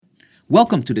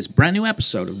Welcome to this brand new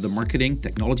episode of the Marketing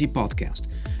Technology Podcast.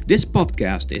 This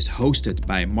podcast is hosted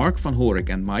by Mark van Horik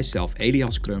and myself,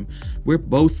 Elias Krum. We're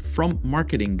both from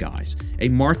Marketing Guys, a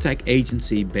MarTech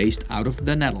agency based out of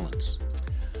the Netherlands.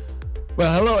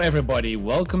 Well, hello everybody.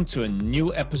 Welcome to a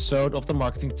new episode of the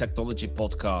Marketing Technology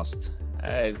Podcast.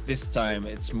 This time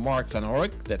it's Mark van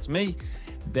Horik, that's me,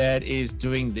 that is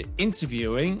doing the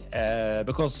interviewing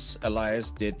because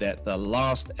Elias did that the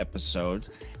last episode.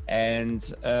 And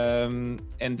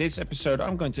in this episode,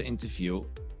 I'm going to interview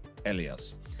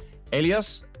Elias.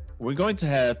 Elias, we're going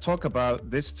to talk about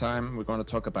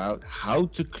how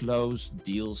to close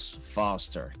deals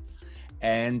faster.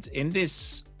 And in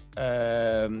this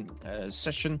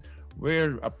session,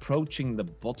 we're approaching the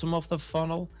bottom of the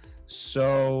funnel.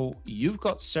 So you've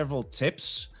got several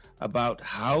tips about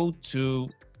how to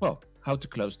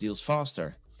close deals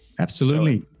faster.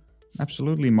 Absolutely.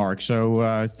 Absolutely, Mark.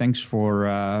 So thanks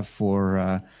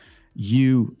for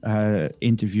you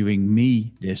interviewing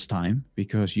me this time,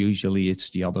 because usually it's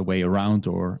the other way around,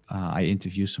 or I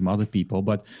interview some other people.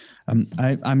 But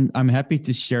I'm happy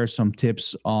to share some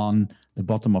tips on the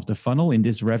bottom of the funnel. In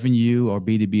this revenue or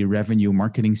B2B revenue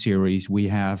marketing series, we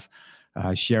have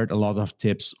shared a lot of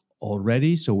tips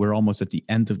already. So we're almost at the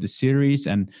end of the series,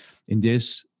 and in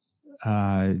this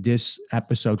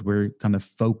episode, we're going to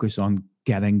focus on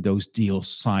getting those deals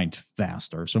signed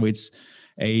faster. So it's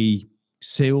a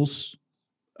sales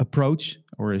approach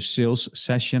or a sales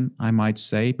session, I might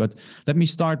say. But let me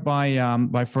start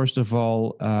by first of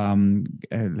all,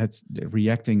 let's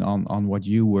reacting on what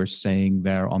you were saying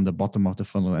there on the bottom of the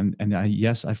funnel. And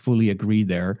yes, I fully agree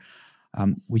there.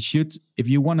 We should, if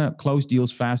you want to close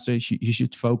deals faster, you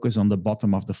should focus on the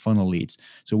bottom of the funnel leads.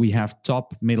 So we have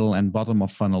top, middle, and bottom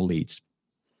of funnel leads,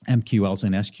 MQLs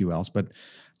and SQLs. But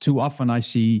too often I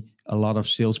see a lot of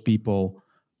salespeople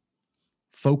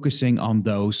focusing on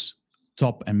those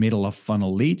top and middle of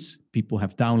funnel leads. People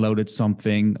have downloaded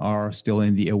something, are still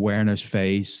in the awareness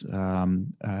phase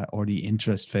or the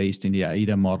interest phase in the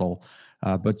AIDA model.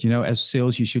 But as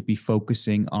sales, you should be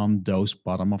focusing on those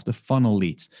bottom of the funnel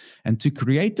leads. And to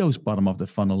create those bottom of the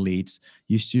funnel leads,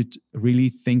 you should really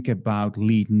think about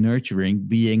lead nurturing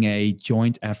being a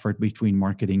joint effort between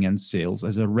marketing and sales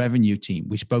as a revenue team.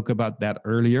 We spoke about that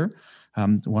earlier.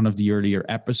 One of the earlier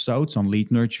episodes on lead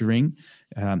nurturing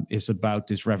is about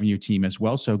this revenue team as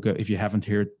well. So if you haven't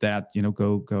heard that,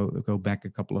 go back a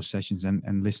couple of sessions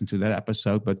and listen to that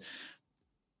episode. But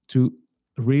to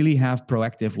really have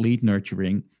proactive lead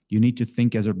nurturing, you need to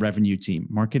think as a revenue team,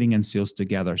 marketing and sales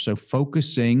together. So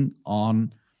focusing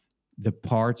on the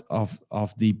part of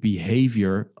the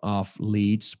behavior of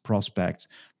leads, prospects,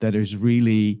 that is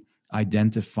really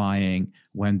identifying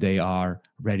when they are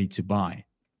ready to buy.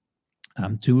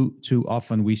 Too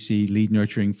often we see lead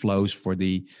nurturing flows for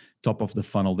the top of the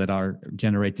funnel that are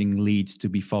generating leads to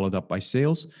be followed up by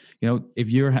sales. If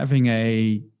you're having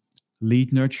a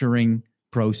lead nurturing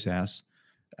process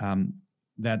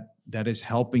that is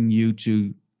helping you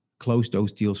to close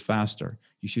those deals faster,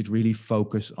 you should really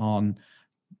focus on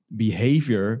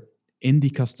behavior in the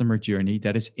customer journey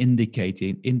that is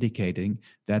indicating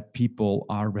that people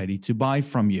are ready to buy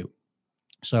from you.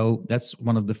 So that's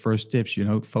one of the first tips,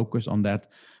 focus on that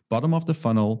bottom of the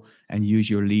funnel and use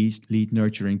your lead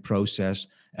nurturing process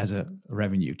as a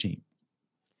revenue team.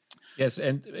 Yes,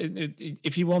 and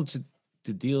if you want to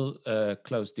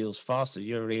close deals faster,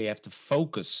 you really have to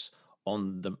focus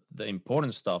on the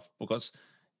important stuff, because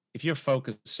if you're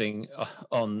focusing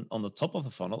on the top of the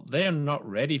funnel, they are not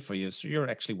ready for you, so you're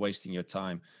actually wasting your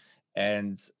time.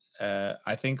 And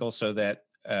I think also that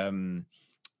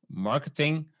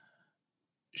marketing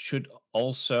should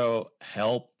also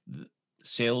help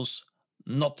sales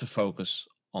not to focus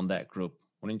on that group.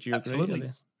 Wouldn't you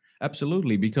agree?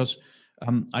 Absolutely, because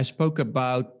I spoke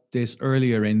about this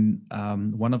earlier in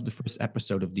one of the first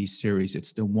episodes of this series.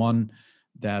 It's the one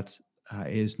that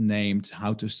is named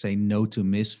How to Say No to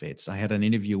Misfits. I had an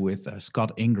interview with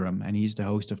Scott Ingram, and he's the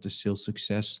host of the Sales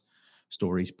Success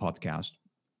Stories podcast.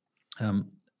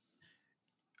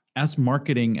 As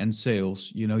marketing and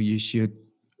sales, you should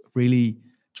really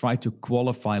try to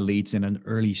qualify leads in an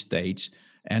early stage.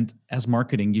 And as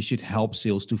marketing, you should help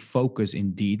sales to focus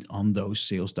indeed on those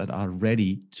sales that are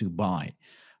ready to buy.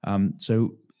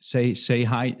 So say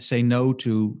no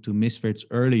to misfits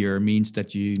earlier means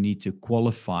that you need to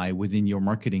qualify within your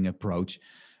marketing approach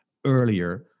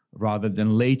earlier rather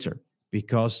than later.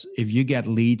 Because if you get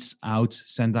leads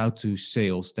sent out to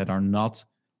sales that are not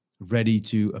ready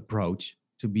to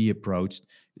be approached,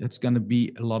 that's going to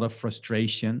be a lot of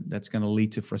frustration. That's going to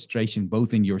lead to frustration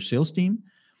both in your sales team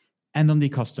and on the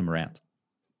customer end.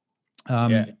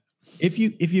 If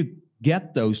you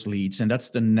get those leads, and that's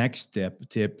the next tip.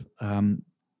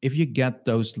 If you get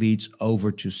those leads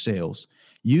over to sales,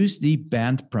 use the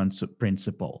band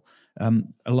principle.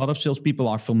 A lot of salespeople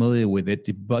are familiar with it,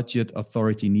 the budget,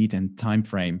 authority, need, and time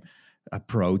frame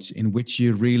approach, in which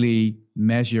you really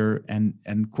measure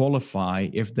and qualify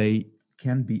if they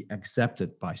can be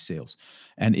accepted by sales.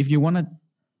 And if you want to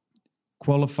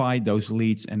qualify those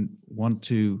leads and want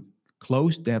to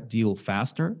close that deal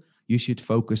faster, you should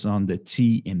focus on the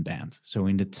T in band, so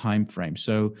in the time frame.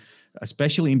 So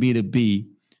especially in B2B,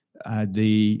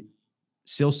 the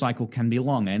sales cycle can be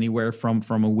long, anywhere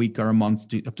from a week or a month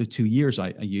to up to 2 years,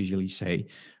 I usually say.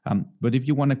 But if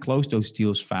you want to close those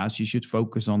deals fast, you should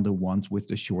focus on the ones with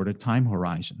the shorter time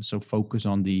horizon. So focus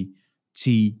on the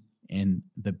T in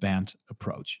the band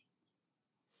approach.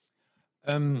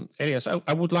 Elias,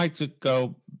 I would like to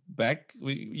go back.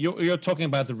 You're talking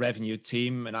about the revenue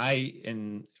team,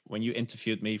 and when you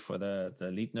interviewed me for the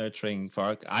lead nurturing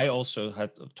part, I also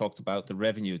had talked about the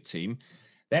revenue team.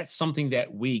 That's something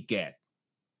that we get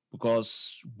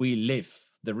because we live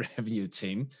the revenue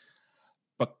team.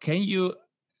 But can you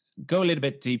go a little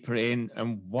bit deeper in,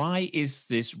 and why is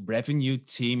this revenue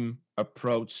team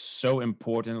approach so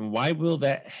important, and why will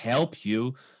that help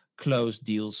you close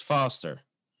deals faster?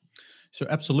 So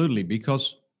absolutely,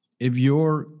 because if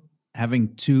you're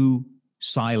having two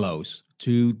silos,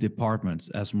 two departments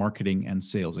as marketing and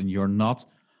sales, and you're not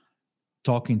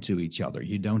talking to each other,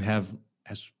 you don't have,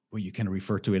 as well, you can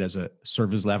refer to it as a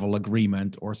service level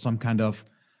agreement or some kind of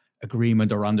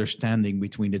agreement or understanding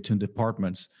between the two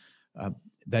departments,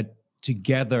 that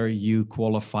together you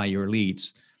qualify your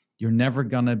leads, you're never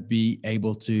going to be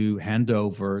able to hand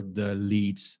over the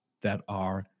leads that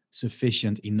are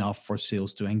sufficient enough for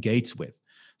sales to engage with.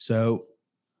 So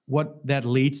what that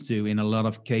leads to in a lot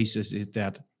of cases is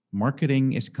that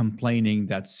marketing is complaining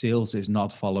that sales is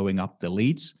not following up the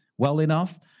leads well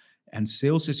enough, and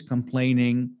sales is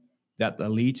complaining that the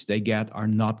leads they get are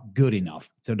not good enough.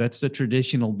 So that's the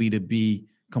traditional B2B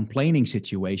complaining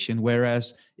situation.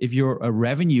 Whereas if you're a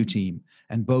revenue team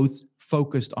and both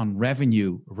focused on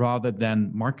revenue rather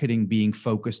than marketing being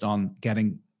focused on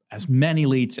getting as many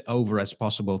leads over as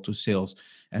possible to sales,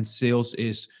 and sales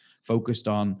is focused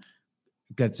on,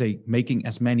 let's say, making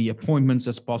as many appointments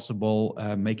as possible,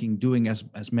 doing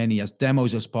as many as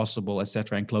demos as possible,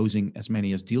 etc., and closing as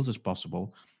many as deals as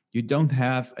possible, you don't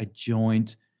have a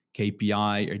joint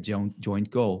KPI or joint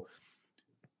goal.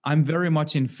 I'm very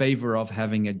much in favor of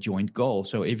having a joint goal.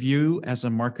 So if you as a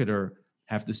marketer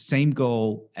have the same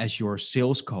goal as your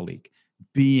sales colleague,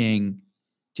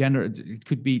 it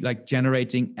could be like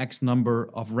generating X number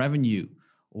of revenue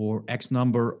or X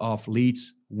number of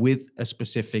leads with a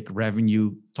specific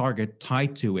revenue target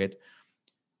tied to it,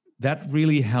 that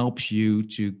really helps you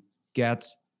to get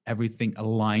everything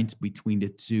aligned between the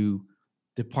two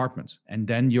departments. And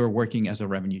then you're working as a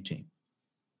revenue team.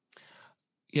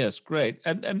 Yes, great.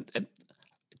 And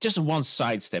just one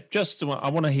sidestep, I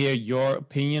want to hear your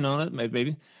opinion on it,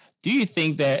 maybe. Do you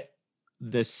think that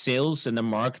the sales and the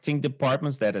marketing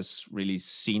departments, that is really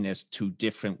seen as two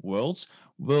different worlds,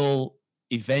 will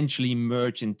eventually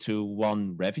merge into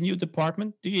one revenue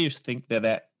department? Do you think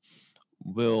that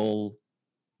will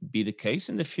be the case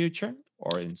in the future,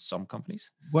 or in some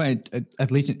companies? Well, at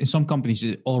least in some companies,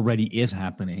 it already is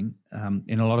happening.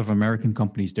 In a lot of American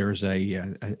companies, there's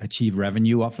a chief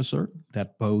revenue officer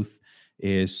that both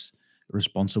is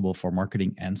responsible for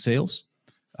marketing and sales.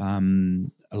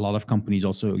 A lot of companies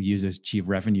also use a chief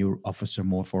revenue officer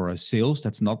more for a sales.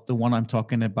 That's not the one I'm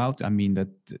talking about. I mean that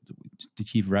the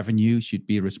chief revenue should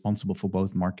be responsible for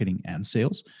both marketing and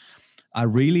sales. I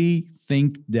really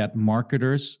think that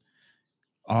marketers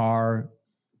are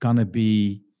going to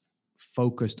be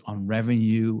focused on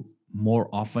revenue more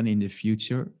often in the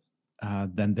future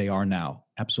than they are now.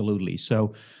 Absolutely.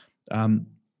 So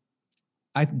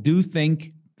I do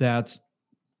think that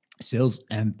sales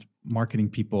and marketing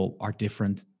people are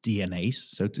different DNAs,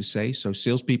 so to say. So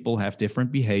salespeople have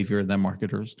different behavior than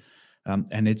marketers.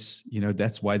 And it's,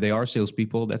 that's why they are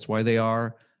salespeople. That's why they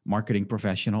are marketing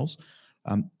professionals.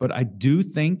 But I do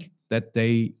think that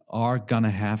they are going to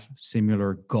have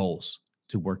similar goals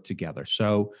to work together.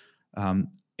 So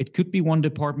it could be one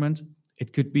department.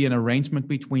 It could be an arrangement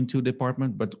between two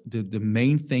departments. But the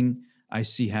main thing I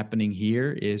see happening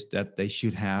here is that they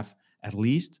should have at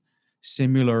least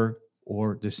similar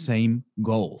or the same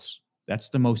goals. That's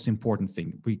the most important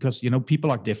thing, because,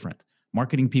 people are different.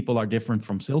 Marketing people are different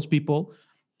from salespeople.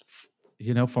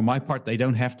 For my part, they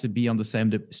don't have to be on the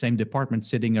same department,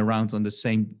 sitting around on the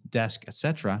same desk,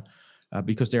 etc.,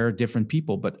 because they are different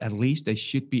people. But at least they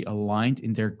should be aligned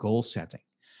in their goal setting,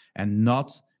 and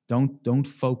don't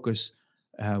focus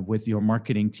with your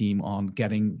marketing team on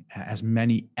getting as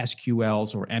many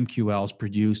SQLs or MQLs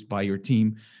produced by your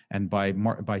team and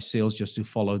by sales, just to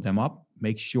follow them up.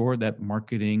 Make sure that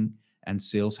marketing and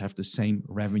sales have the same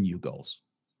revenue goals.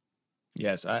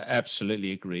 Yes, I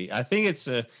absolutely agree. I think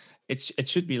it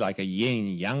should be like a yin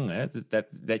and yang. That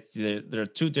there are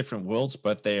two different worlds,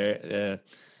 but they're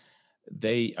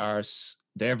very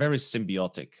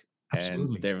symbiotic, and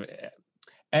Absolutely. they're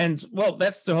and well,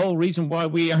 that's the whole reason why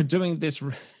we are doing this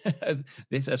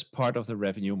this as part of the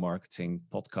revenue marketing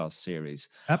podcast series.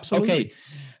 Absolutely.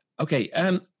 Okay,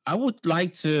 okay. I would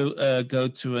like to go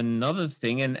to another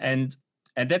thing, and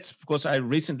that's because I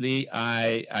recently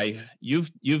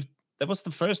you've that was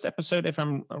the first episode, if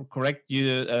I'm correct.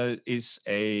 You is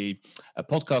a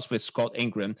podcast with Scott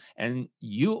Ingram, and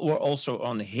you were also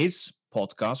on his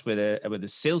podcast with a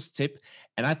sales tip,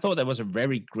 and I thought that was a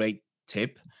very great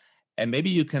tip. And maybe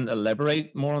you can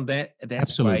elaborate more on that. That's by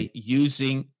Absolutely.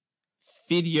 using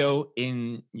video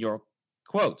in your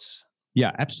quotes.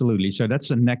 Yeah, absolutely. So that's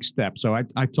the next step. So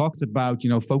I talked about,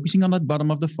 focusing on the bottom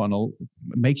of the funnel,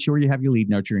 make sure you have your lead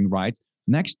nurturing right.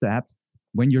 Next step,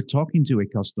 when you're talking to a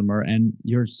customer and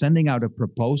you're sending out a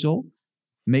proposal,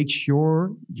 make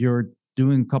sure you're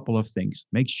doing a couple of things.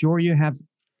 Make sure you have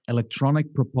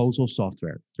electronic proposal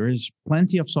software. There is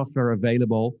plenty of software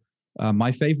available.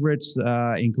 My favorites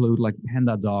include like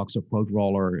PandaDocs or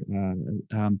QuoteRoller,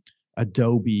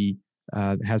 Adobe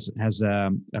has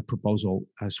a proposal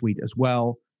suite as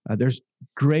well. There's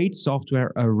great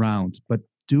software around, but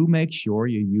do make sure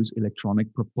you use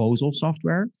electronic proposal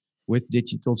software with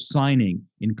digital signing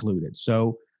included.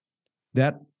 So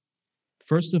that,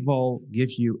 first of all,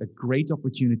 gives you a great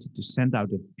opportunity to send out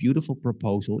a beautiful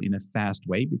proposal in a fast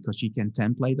way because you can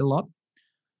template a lot.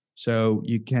 So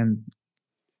you can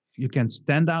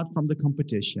stand out from the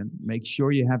competition, make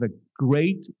sure you have a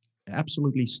great,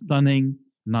 absolutely stunning,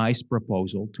 nice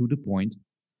proposal to the point.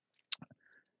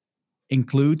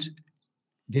 Include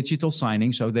digital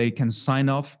signing so they can sign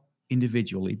off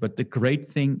individually. But the great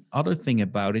thing, other thing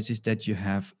about it is that you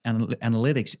have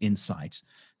analytics insights.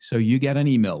 So you get an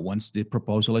email once the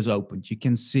proposal is opened. You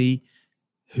can see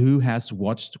who has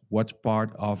watched what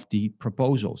part of the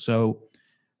proposal. So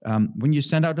when you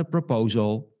send out a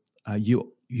proposal,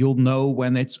 you'll know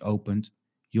when it's opened.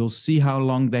 You'll see how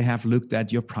long they have looked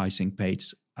at your pricing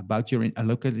page, about your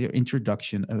look at your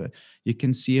introduction. You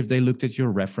can see if they looked at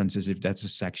your references, if that's a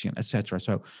section, etc.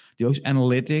 So those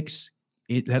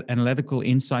analytical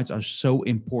insights are so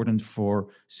important for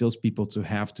salespeople to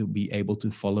have to be able to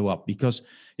follow up. Because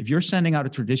if you're sending out a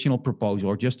traditional proposal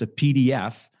or just a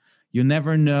PDF, you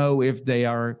never know if they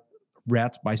are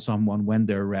read by someone, when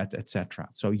they're read, etc.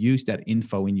 So use that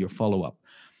info in your follow-up.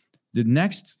 The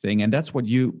next thing, and that's what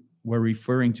you were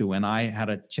referring to when I had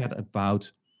a chat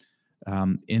about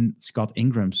in Scott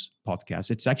Ingram's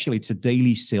podcast. It's a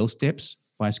daily sales tips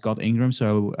by Scott Ingram.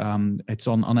 So it's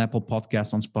on Apple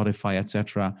Podcasts, on Spotify,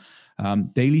 etc.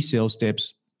 Daily sales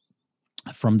tips.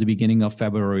 From the beginning of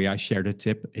February, I shared a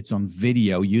tip. It's on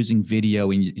video, using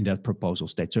video in that proposal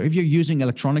state. So if you're using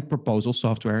electronic proposal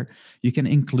software, you can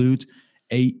include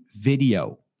a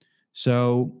video.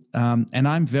 So, and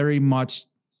I'm very much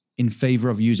in favor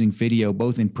of using video,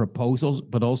 both in proposals,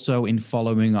 but also in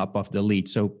following up of the lead.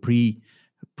 So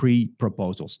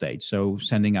pre-proposal stage, so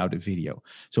sending out a video.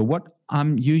 So what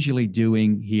I'm usually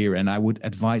doing here, and I would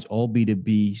advise all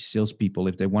B2B salespeople,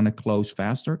 if they want to close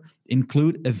faster,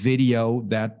 include a video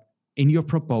that in your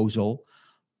proposal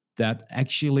that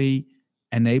actually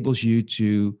enables you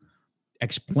to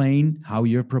explain how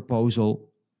your proposal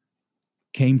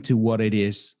came to what it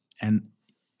is and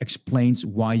explains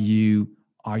why you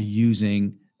are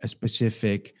using a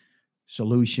specific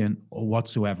solution or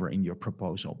whatsoever in your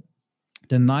proposal.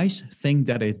 The nice thing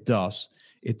that it does,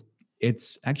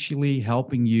 it's actually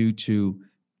helping you to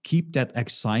keep that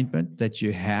excitement that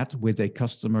you had with a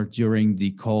customer during the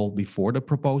call before the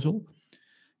proposal,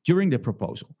 during the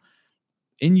proposal.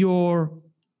 In your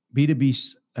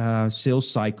B2B sales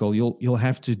cycle, you'll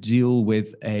have to deal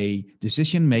with a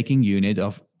decision-making unit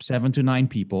of 7 to 9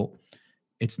 people.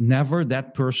 It's never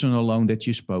that person alone that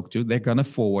you spoke to. They're going to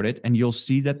forward it, and you'll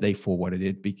see that they forwarded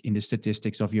it in the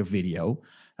statistics of your video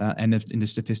and in the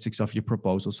statistics of your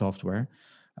proposal software.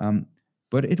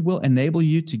 But it will enable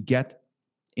you to get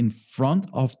in front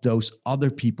of those other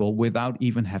people without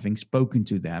even having spoken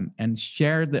to them and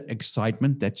share the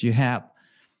excitement that you have.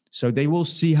 So they will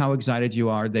see how excited you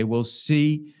are. They will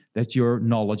see that you're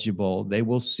knowledgeable. They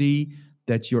will see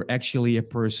that you're actually a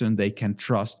person they can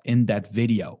trust in that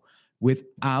video.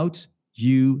 Without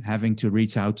you having to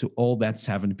reach out to all that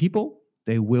 7 people,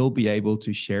 they will be able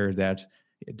to share that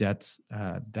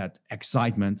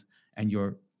excitement and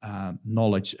your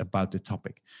knowledge about the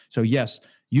topic. So yes,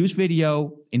 use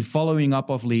video in following up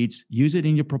of leads, use it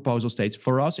in your proposal stage.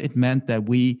 For us, it meant that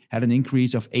we had an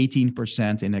increase of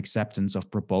 18% in acceptance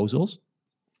of proposals.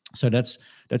 So that's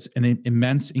an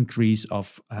immense increase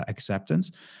of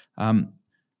acceptance.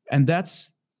 And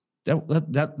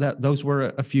those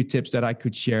were a few tips that I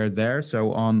could share there.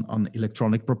 So on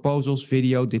electronic proposals,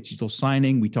 video, digital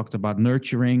signing, we talked about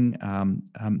nurturing.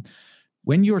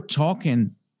 When you're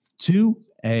talking to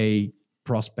a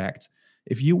prospect,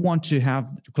 if you want to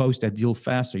close that deal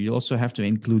faster, you also have to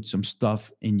include some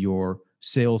stuff in your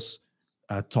sales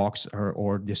talks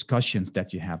or discussions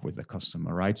that you have with the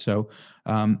customer, right? So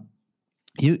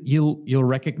you'll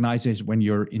recognize this when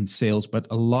you're in sales, but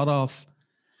a lot of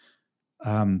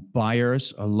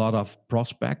buyers, a lot of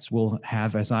prospects will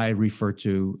have, as I will refer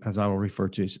to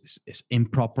is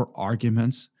improper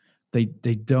arguments. They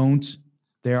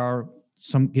are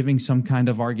giving some kind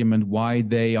of argument why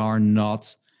they are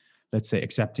not, let's say,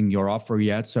 accepting your offer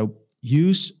yet. So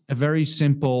use a very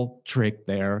simple trick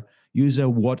there. Use a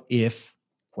what if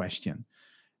question.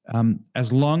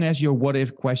 As long as your what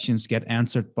if questions get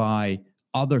answered by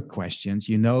other questions,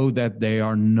 you know that they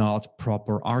are not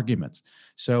proper arguments.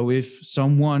 So if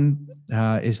someone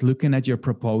is looking at your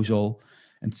proposal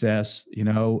and says,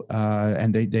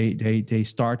 and they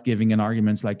start giving an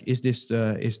arguments like, is this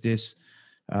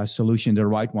solution the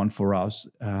right one for us?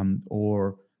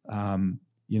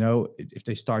 If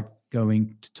they start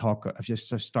going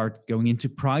into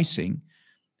pricing,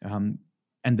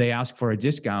 and they ask for a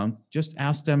discount, just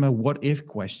ask them a what if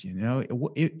question.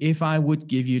 If I would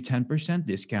give you 10%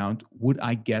 discount, would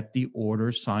I get the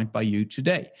order signed by you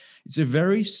today? It's a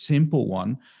very simple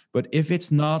one, but if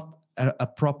it's not a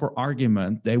proper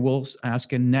argument, they will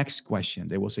ask a next question.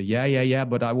 They will say, yeah,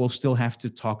 but I will still have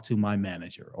to talk to my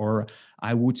manager, or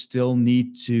I would still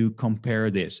need to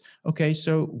compare this. Okay,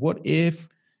 so what if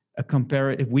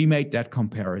if we make that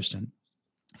comparison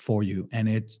for you and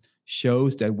it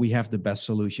shows that we have the best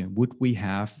solution, would we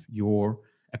have your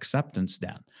acceptance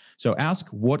then? So ask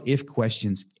what if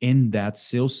questions in that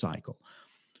sales cycle.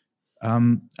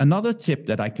 Another tip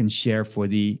that I can share for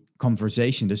the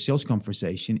sales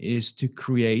conversation, is to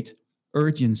create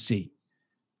urgency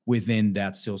within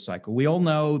that sales cycle. We all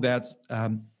know that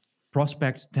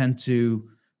prospects tend to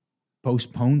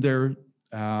postpone their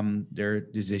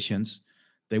decisions.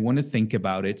 They want to think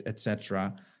about it,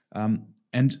 etc.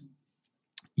 And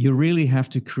you really have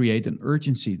to create an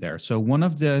urgency there. So one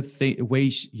of the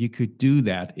ways you could do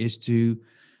that is to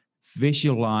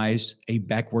visualize a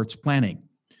backwards planning.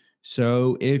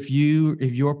 So if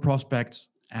your prospect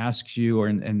asks you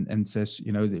and says,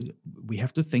 we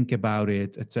have to think about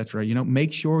it, etc.,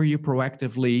 make sure you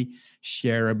proactively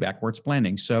share a backwards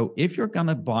planning. So if you're going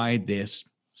to buy this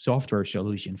software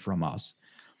solution from us,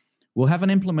 we'll have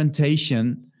an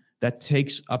implementation that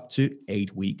takes up to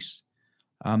 8 weeks.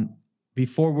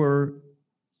 Before we're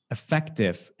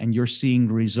effective and you're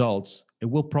seeing results, it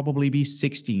will probably be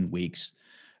 16 weeks.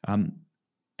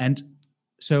 And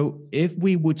so if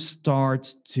we would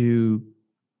start to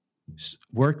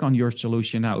work on your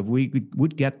solution now, if we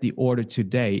would get the order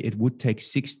today, it would take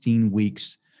 16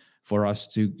 weeks for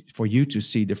you to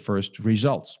see the first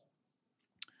results.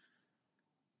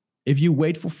 If you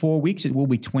wait for 4 weeks, it will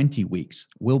be 20 weeks.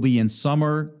 We'll be in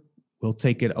summer. We'll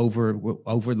take it over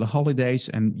the holidays,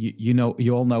 and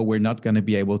you all know we're not going to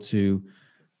be able to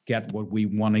get what we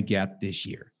want to get this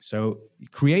year. So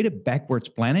create a backwards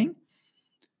planning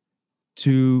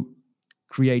to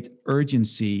create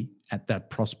urgency at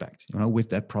that prospect, with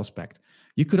that prospect.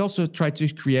 You could also try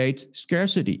to create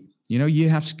scarcity. You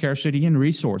have scarcity in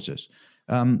resources.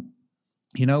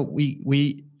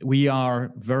 We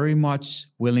are very much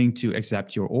willing to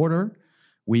accept your order.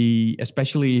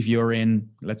 Especially if you're in,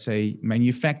 let's say,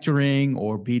 manufacturing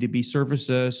or B2B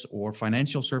services or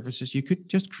financial services, you could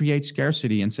just create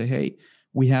scarcity and say, hey,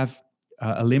 we have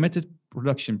a limited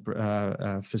production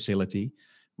facility.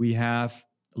 We have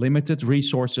limited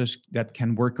resources that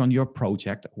can work on your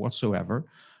project whatsoever.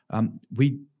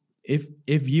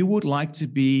 If you would like to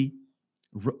be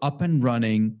up and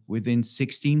running within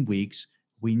 16 weeks,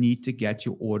 we need to get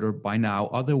your order by now.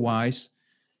 Otherwise,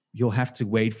 you'll have to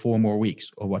wait 4 more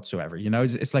weeks or whatsoever.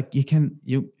 It's like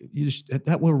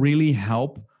that will really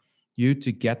help you to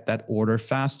get that order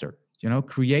faster.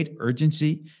 Create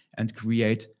urgency and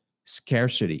create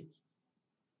scarcity.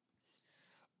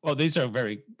 Well, these are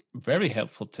very, very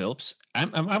helpful tips.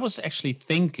 I was actually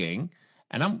thinking,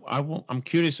 and I'm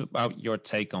curious about your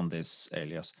take on this,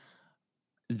 Elias.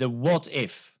 The what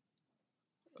if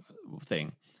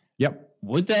thing. Yep.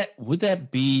 Would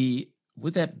that be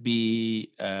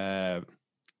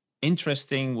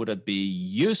interesting? Would it be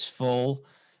useful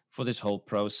for this whole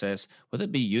process? Would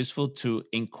it be useful to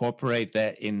incorporate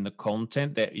that in the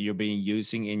content that you're being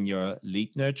using in your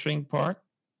lead nurturing part?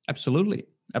 Absolutely.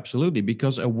 Absolutely.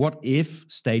 Because a what if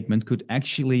statement could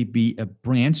actually be a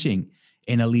branching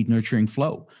in a lead nurturing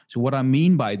flow. So, what I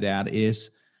mean by that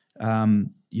is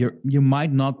you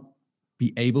might not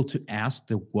be able to ask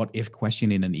the what if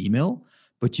question in an email,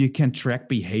 but you can track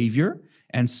behavior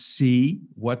and see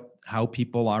how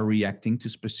people are reacting to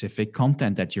specific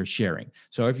content that you're sharing.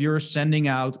 So if you're sending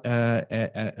out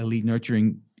a lead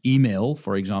nurturing email,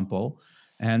 for example,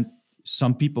 and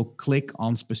some people click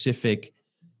on specific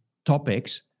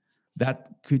topics,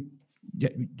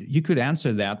 you could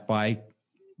answer that by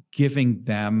giving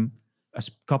them a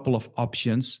couple of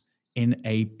options in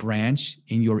a branch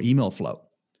in your email flow.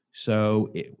 So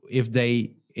if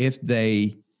they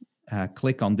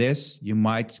click on this, you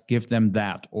might give them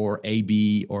that, or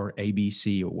AB or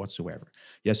ABC or whatsoever.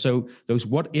 Yeah. So those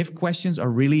what if questions are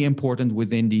really important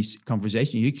within these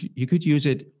conversations. You could use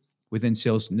it within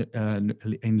sales and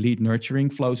lead nurturing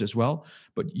flows as well.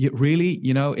 But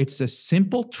it's a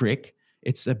simple trick.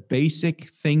 It's a basic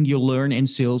thing you learn in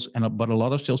sales, but a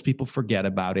lot of salespeople forget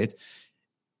about it.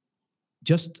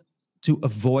 Just to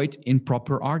avoid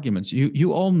improper arguments.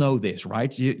 You all know this,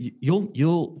 right?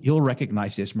 You'll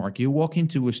recognize this, Mark. You walk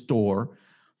into a store.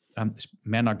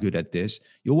 Men are good at this.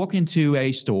 You walk into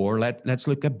a store. Let's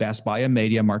look at Best Buy, a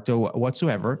MediaMarkt, or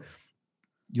whatsoever.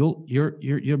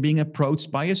 You're being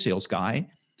approached by a sales guy.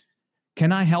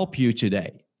 Can I help you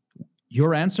today?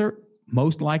 Your answer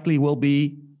most likely will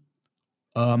be,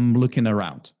 looking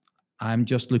around. I'm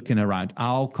just looking around.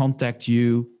 I'll contact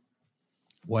you.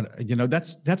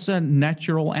 That's a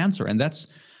natural answer, and that's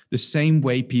the same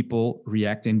way people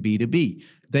react in B2B.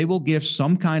 They will give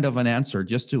some kind of an answer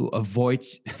just to avoid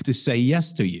to say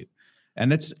yes to you,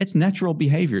 and it's natural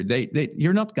behavior.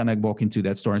 You're not going to walk into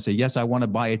that store and say, yes, I want to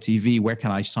buy a TV. Where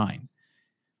can I sign?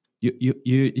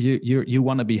 You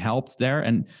want to be helped there,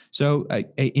 and so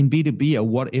in B2B, a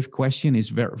what if question is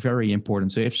very, very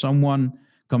important. So if someone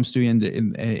comes to you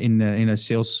in a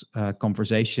sales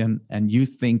conversation and you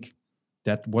think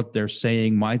that what they're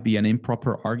saying might be an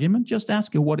improper argument, just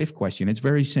ask a what if question. It's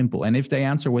very simple. And if they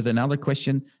answer with another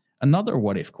question, another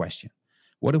what if question.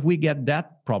 What if we get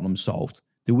that problem solved?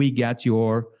 Do we get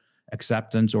your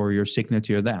acceptance or your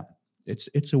signature there?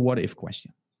 It's a what if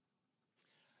question.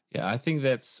 Yeah, I think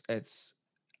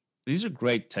these are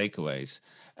great takeaways.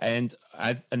 And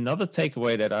another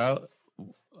takeaway that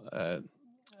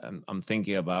I'm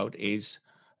thinking about is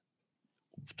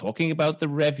talking about the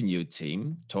revenue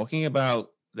team, talking about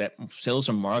that sales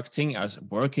and marketing as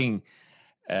working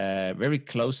very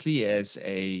closely as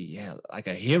like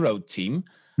a hero team.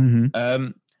 Mm-hmm.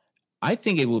 I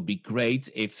think it would be great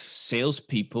if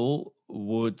salespeople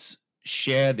would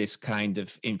share this kind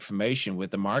of information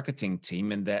with the marketing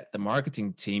team, and that the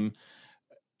marketing team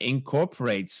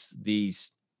incorporates these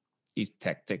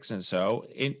tactics and so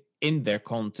in their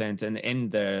content and in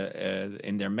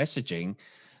their messaging,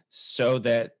 so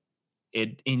that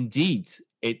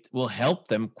it will help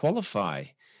them qualify,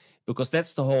 because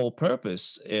that's the whole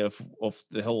purpose of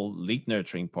the whole lead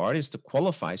nurturing part, is to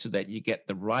qualify so that you get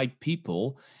the right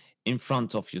people in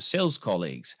front of your sales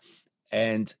colleagues.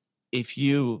 And if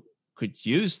you could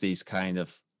use these kind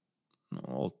of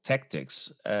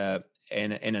tactics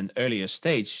in an earlier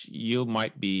stage, you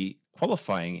might be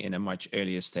qualifying in a much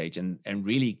earlier stage and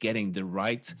really getting the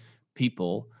right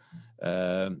people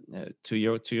to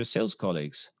your sales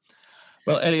colleagues.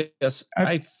 Well, Elias,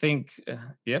 I think,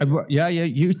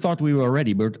 you thought we were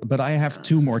ready, but I have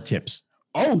two more tips.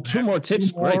 Oh, two more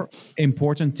tips. Great.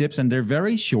 Important tips, and they're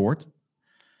very short,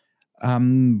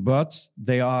 but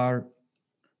they are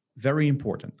very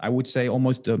important. I would say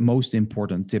almost the most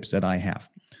important tips that I have.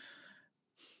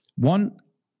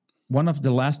 One of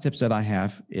the last tips that I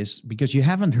have is, because you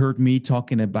haven't heard me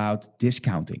talking about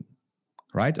discounting,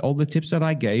 right? All the tips that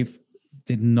I gave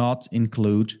did not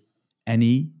include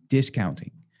any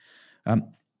discounting.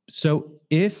 So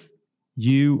if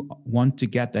you want to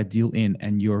get that deal in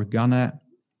and you're gonna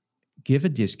give a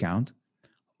discount,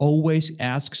 always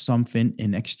ask something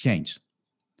in exchange.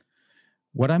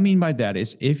 What I mean by that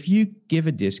is, if you give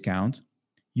a discount,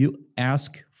 you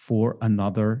ask for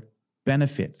another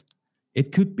benefit.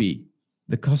 It could be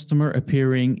the customer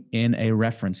appearing in a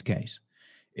reference case.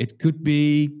 It could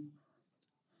be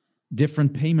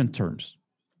different payment terms.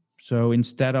 So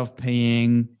instead of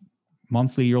paying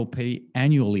monthly, you'll pay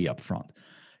annually upfront.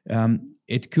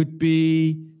 It could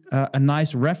be a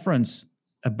nice reference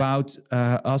about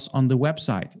us on the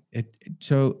website.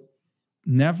 So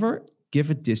never give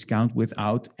a discount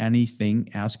without anything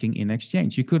asking in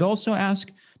exchange. You could also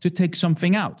ask to take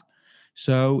something out.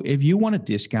 So if you want a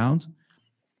discount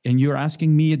and you're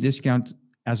asking me a discount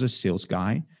as a sales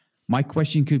guy, my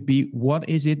question could be, what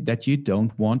is it that you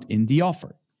don't want in the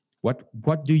offer?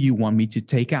 What do you want me to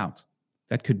take out?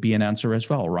 That could be an answer as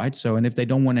well, right? So, and if they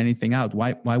don't want anything out,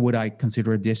 why would I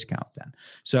consider a discount then?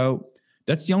 So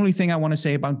that's the only thing I want to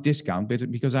say about discount,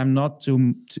 because I'm not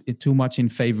too much in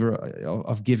favor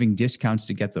of giving discounts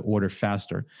to get the order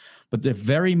faster. But the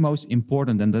very most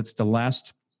important, and that's the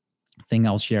last thing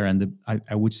I'll share, and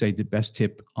I would say the best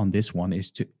tip on this one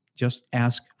is to just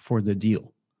ask for the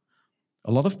deal.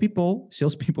 A lot of people,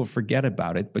 salespeople, forget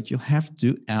about it, but you have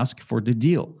to ask for the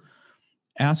deal.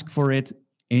 Ask for it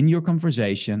in your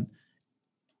conversation.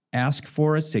 Ask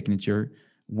for a signature.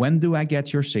 When do I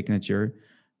get your signature?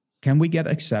 Can we get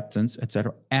acceptance,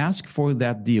 etc.? Ask for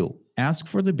that deal. Ask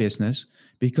for the business,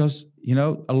 because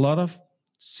a lot of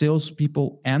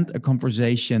salespeople end a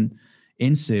conversation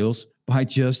in sales by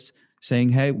just saying,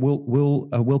 "Hey,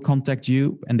 we'll contact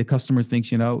you," and the customer thinks,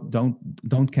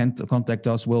 don't contact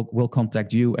us. We'll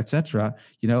contact you, etc.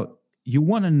 You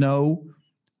want to know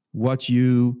what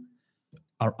you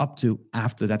are up to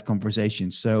after that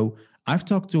conversation. So I've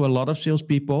talked to a lot of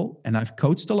salespeople, and I've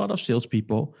coached a lot of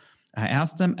salespeople. I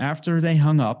asked them after they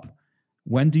hung up,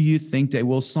 when do you think they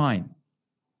will sign?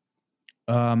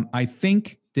 I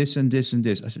think this and this and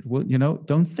this. I said, well,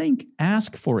 don't think,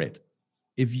 ask for it.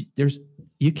 If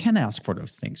you can ask for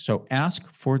those things. So ask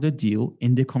for the deal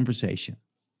in the conversation.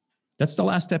 That's the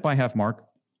last step I have, Mark.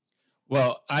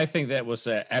 Well, I think that was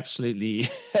absolutely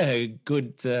a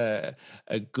good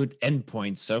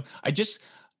endpoint. So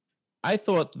I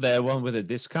thought the one with the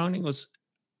discounting was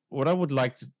what I would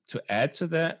like to add to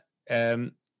that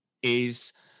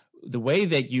is the way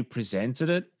that you presented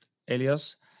it,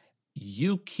 Elias.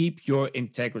 You keep your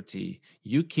integrity.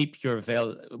 You keep your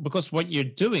value, because what you're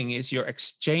doing is you're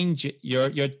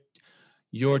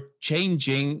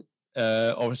changing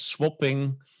or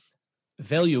swapping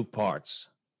value parts.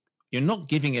 You're not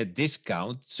giving a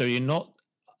discount, so you're not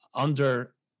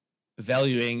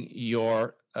undervaluing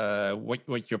your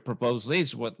what your proposal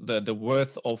is, what the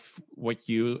worth of what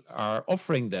you are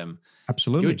offering them.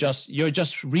 Absolutely. You're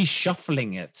just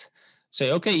reshuffling it. Say,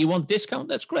 okay, you want discount?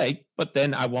 That's great, but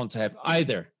then I want to have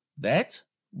either that,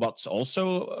 what's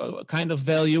also a kind of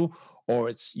value, or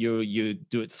it's you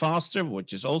do it faster,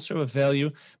 which is also a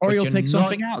value. Or you'll take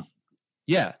something out.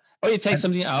 Yeah. Or you take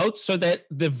something out so that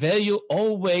the value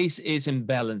always is in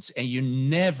balance, and you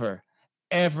never,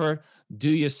 ever do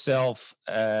yourself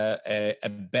a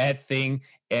bad thing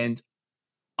and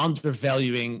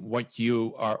undervaluing what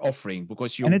you are offering,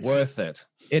 because you're worth it.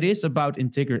 It is about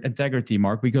integrity,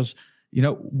 Mark, because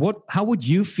how would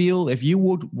you feel if you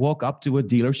would walk up to a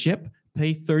dealership,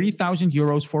 pay 30,000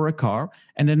 euros for a car,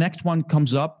 and the next one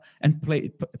comes up and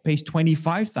pays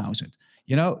 25,000?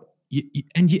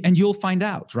 And you'll find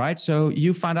out, right? So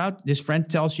you find out, this friend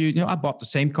tells you, I bought the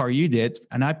same car you did,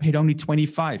 and I paid only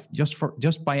 25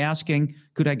 just by asking,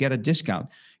 could I get a discount?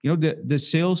 The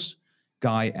sales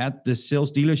guy at the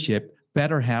sales dealership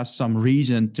better has some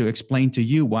reason to explain to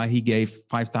you why he gave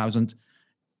 5,000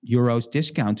 euros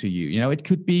discount to you. It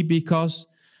could be because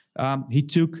he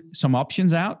took some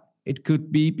options out. It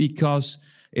could be because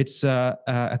it's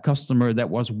a customer that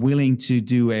was willing to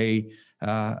do a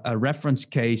reference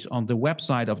case on the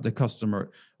website of the customer.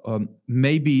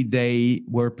 Maybe they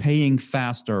were paying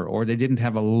faster, or they didn't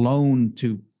have a loan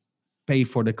to pay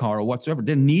for the car or whatsoever.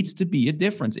 There needs to be a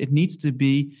difference. It needs to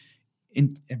be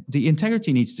the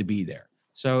integrity needs to be there.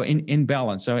 So in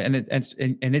balance. So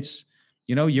it's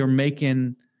you're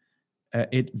making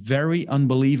it very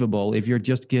unbelievable if you're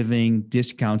just giving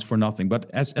discounts for nothing. But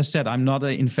as I said, I'm not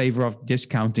in favor of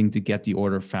discounting to get the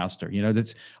order faster.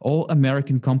 That's all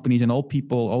American companies and all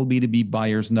people, all B2B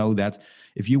buyers know that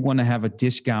if you want to have a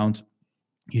discount,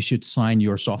 you should sign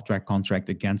your software contract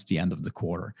against the end of the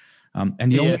quarter.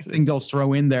 And the only thing they'll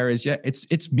throw in there is,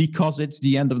 it's because it's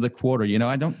the end of the quarter.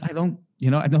 I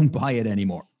don't buy it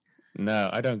anymore. No,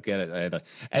 I don't get it either.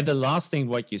 And the last thing,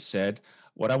 what you said,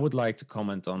 what I would like to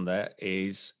comment on that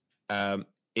is,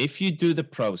 if you do the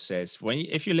process,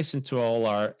 if you listen to all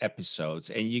our episodes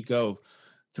and you go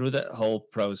through that whole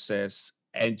process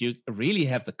and you really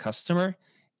have the customer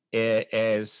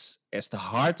as the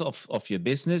heart of your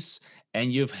business,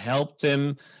 and you've helped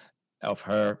him, of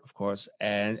her, of course,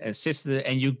 and assisted,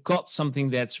 and you got something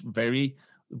that's very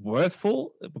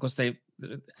worthful, because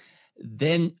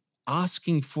then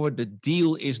asking for the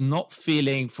deal is not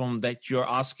feeling from that you're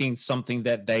asking something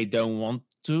that they don't want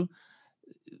to.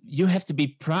 You have to be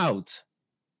proud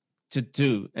to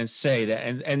do and say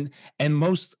that. And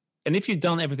most and if you've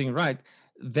done everything right,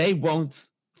 they won't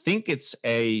think it's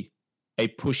a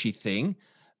pushy thing,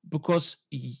 because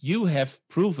you have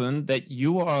proven that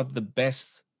you are the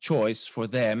best choice for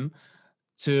them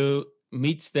to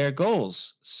meet their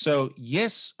goals. So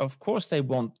yes, of course they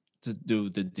want to do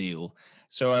the deal.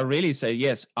 So I really say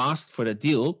yes, ask for the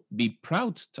deal, be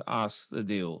proud to ask the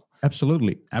deal.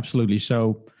 Absolutely.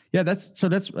 So yeah, that's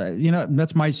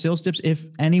that's my sales tips. If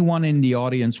anyone in the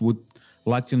audience would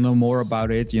like to know more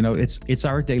about it, it's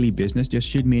our daily business. Just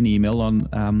shoot me an email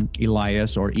on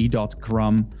Elias or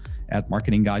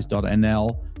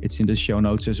e.crum@marketingguys.nl. It's in the show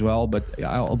notes as well, but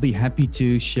I'll be happy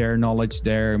to share knowledge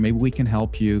there. Maybe we can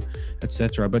help you,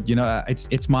 etc. But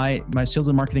it's my sales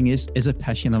and marketing is a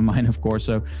passion of mine, of course.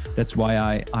 So that's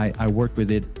why I work with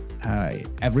it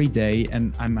every day,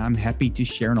 and I'm happy to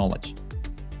share knowledge.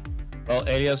 Well,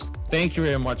 Elias, thank you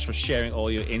very much for sharing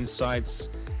all your insights.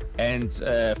 And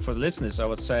for the listeners, I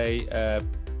would say,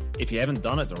 if you haven't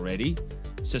done it already,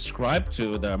 subscribe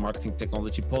to the Marketing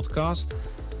Technology Podcast,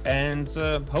 and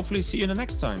hopefully see you the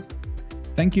next time.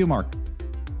 Thank you, Mark.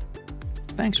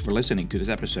 Thanks for listening to this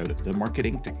episode of the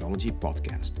Marketing Technology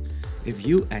Podcast. If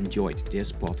you enjoyed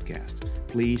this podcast,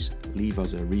 please leave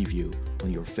us a review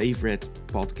on your favorite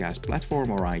podcast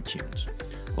platform or iTunes.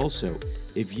 Also,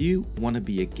 if you want to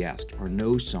be a guest or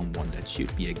know someone that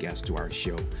should be a guest to our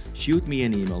show, shoot me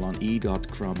an email on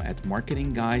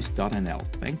e.crum@marketingguys.nl.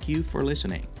 Thank you for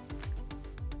listening.